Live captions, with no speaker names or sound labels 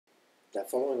Now,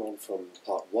 following on from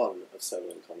part 1 of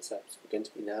solo and concepts, we're going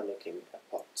to be now looking at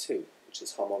part 2, which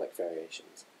is harmonic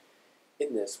variations.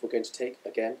 In this, we're going to take,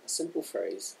 again, a simple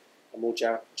phrase, a more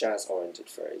jazz-oriented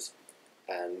phrase,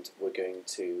 and we're going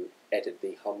to edit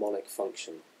the harmonic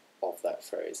function of that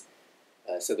phrase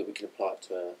so that we can apply it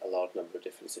to a large number of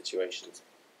different situations.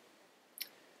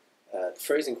 The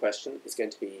phrase in question is going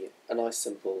to be a nice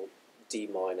simple D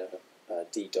minor,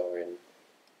 D Dorian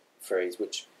phrase,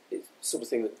 which is the sort of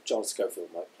thing that John Scofield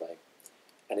might play,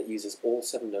 and it uses all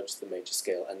 7 notes of the major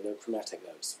scale and no chromatic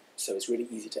notes, so it's really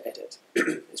easy to edit.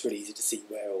 It's really easy to see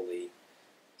where all the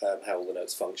how all the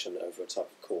notes function over a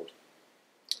type of chord.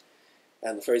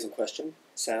 And the phrase in question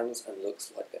sounds and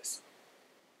looks like this.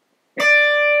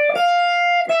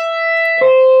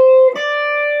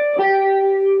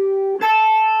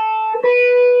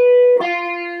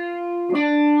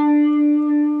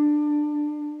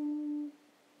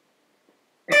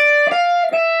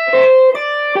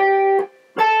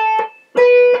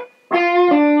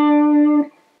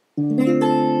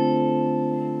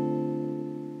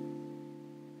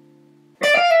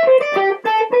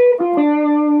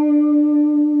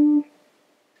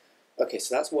 Okay,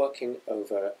 so that's working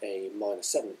over a minor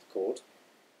 7th chord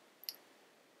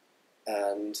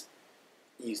and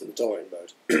using the Dorian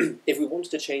mode. If we wanted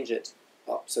to change it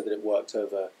up so that it worked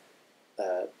over,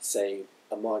 say,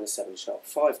 a minor 7 sharp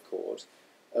 5 chord,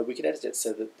 we could edit it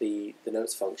so that the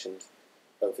notes functioned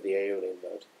over the Aeolian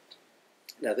mode.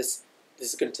 Now this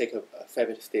is going to take a fair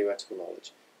bit of theoretical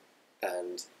knowledge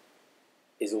and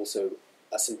is also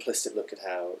a simplistic look at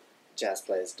how jazz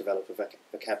players develop a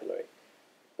vocabulary.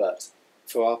 But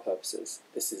for our purposes,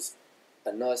 this is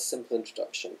a nice simple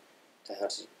introduction to how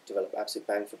to develop absolute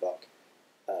bang for buck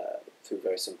through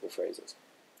very simple phrases.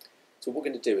 So what we're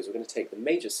going to do is we're going to take the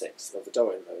major 6th of the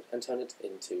Dorian mode and turn it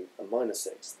into a minor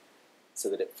 6th so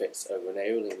that it fits over an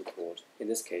Aeolian chord, in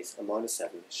this case a minor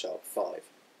 7 sharp 5.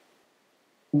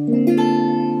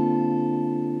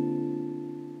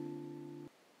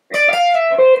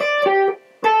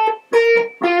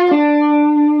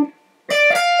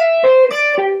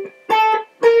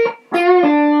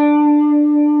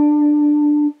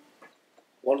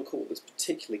 One chord that's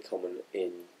particularly common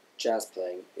in jazz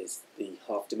playing is the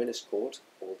half diminished chord,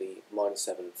 or the minor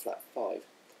 7 flat 5.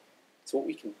 So what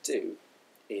we can do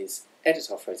is edit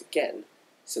our phrase again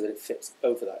so that it fits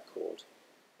over that chord.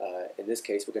 In this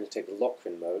case, we're going to take the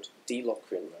Locrian mode, D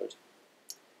Locrian mode,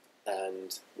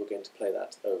 and we're going to play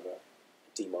that over a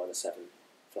D minor 7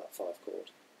 flat 5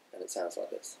 chord, and it sounds like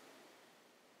this.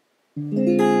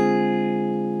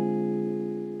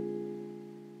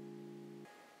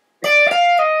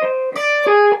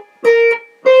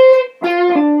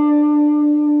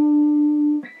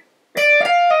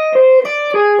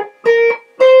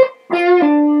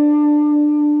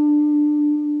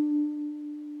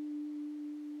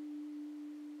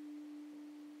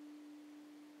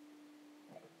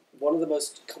 One of the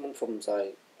most common problems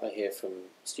I hear from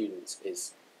students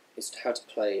is how to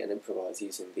play and improvise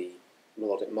using the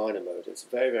melodic minor mode. It's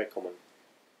very, very common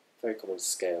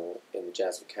scale in the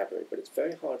jazz vocabulary, but it's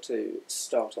very hard to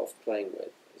start off playing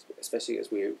with, especially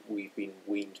as we've been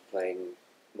weaned playing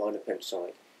minor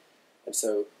pentatonic, and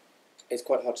so it's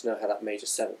quite hard to know how that major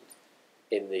 7th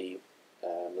in the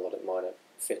melodic minor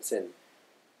fits in.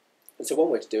 And so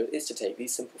one way to do it is to take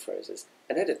these simple phrases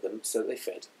and edit them so that they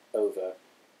fit over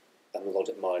a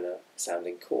melodic minor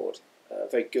sounding chord. A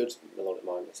very good melodic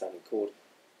minor sounding chord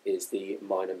is the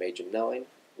minor major 9,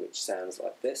 which sounds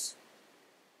like this.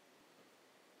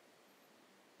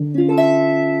 And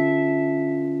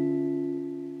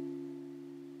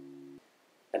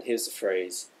here's the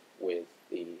phrase with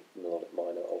the melodic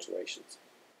minor alterations.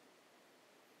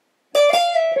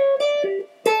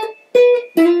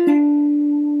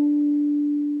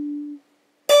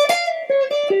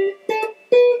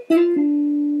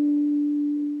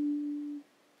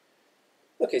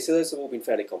 Okay, so those have all been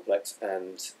fairly complex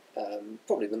and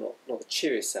probably not the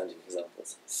cheeriest sounding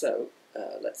examples. So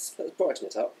let's brighten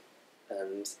it up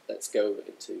and let's go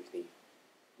into the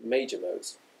major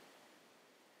modes.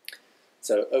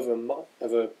 So over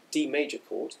a D major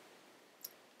chord,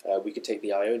 we could take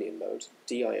the Ionian mode,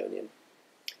 D Ionian,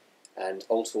 and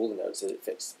alter all the notes so that it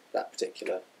fits that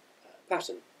particular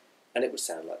pattern, and it would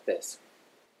sound like this.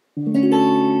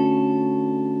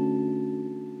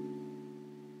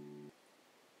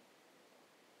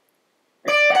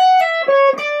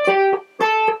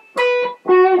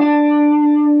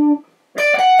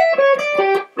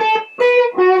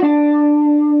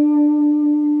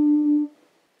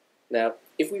 Now,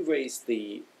 if we raise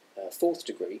the 4th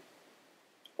degree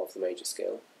of the major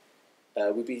scale,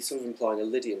 we'd be sort of implying a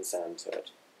Lydian sound to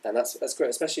it. And that's great,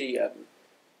 especially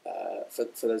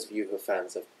for those of you who are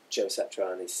fans of Joe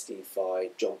Satriani, Steve Vai,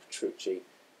 John Petrucci,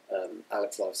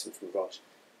 Alex Lifeson from Rush,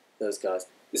 those guys.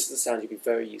 This is a sound you'll be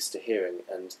very used to hearing,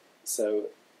 and so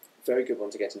very good one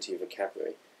to get into your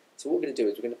vocabulary. So what we're going to do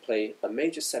is we're going to play a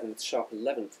major 7th sharp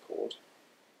 11th chord,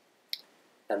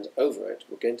 and over it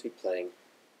we're going to be playing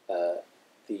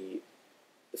the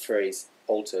phrase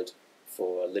altered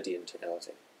for Lydian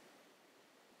tonality.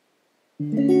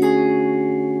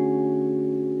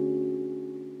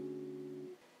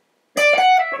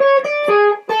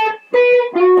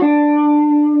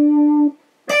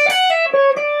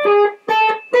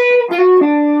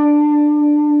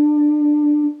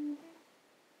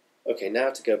 Okay,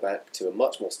 now to go back to a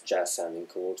much more jazz-sounding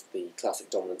chord, the classic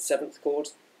dominant 7th chord,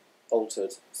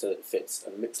 altered so that it fits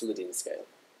a Mixolydian scale.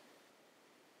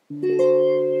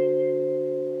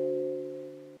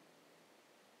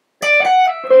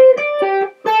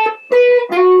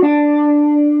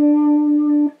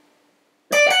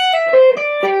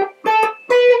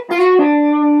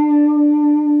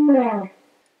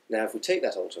 Now if we take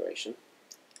that alteration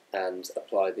and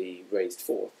apply the raised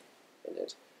 4th in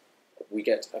it, we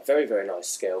get a very, very nice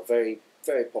scale, very,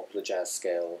 very popular jazz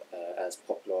scale, as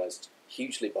popularised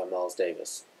hugely by Miles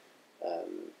Davis,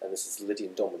 and this is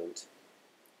Lydian dominant.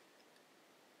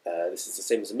 This is the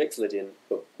same as a Mixolydian,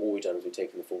 but all we've done is we've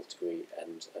taken the 4th degree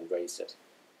and raised it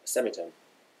a semitone,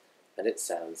 and it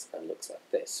sounds and looks like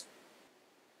this.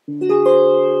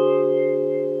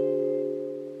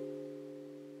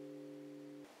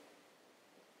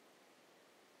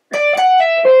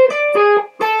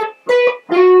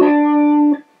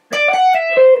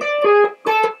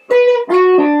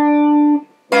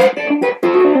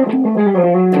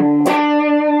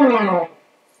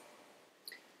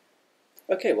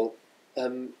 Okay, well,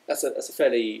 that's a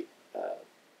fairly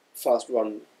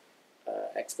fast-run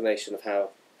explanation of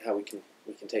how we can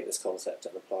take this concept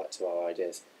and apply it to our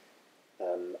ideas.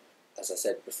 As I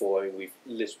said before,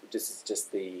 this is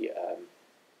just the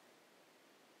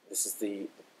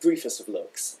briefest of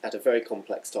looks at a very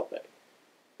complex topic.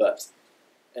 But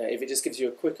if it just gives you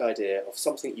a quick idea of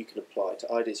something you can apply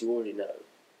to ideas you already know,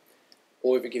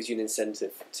 or if it gives you an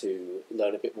incentive to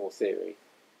learn a bit more theory,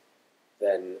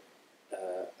 then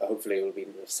hopefully it will be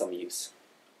of some use.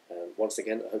 Once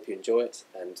again, I hope you enjoy it,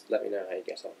 and let me know how you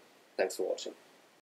get on. Thanks for watching.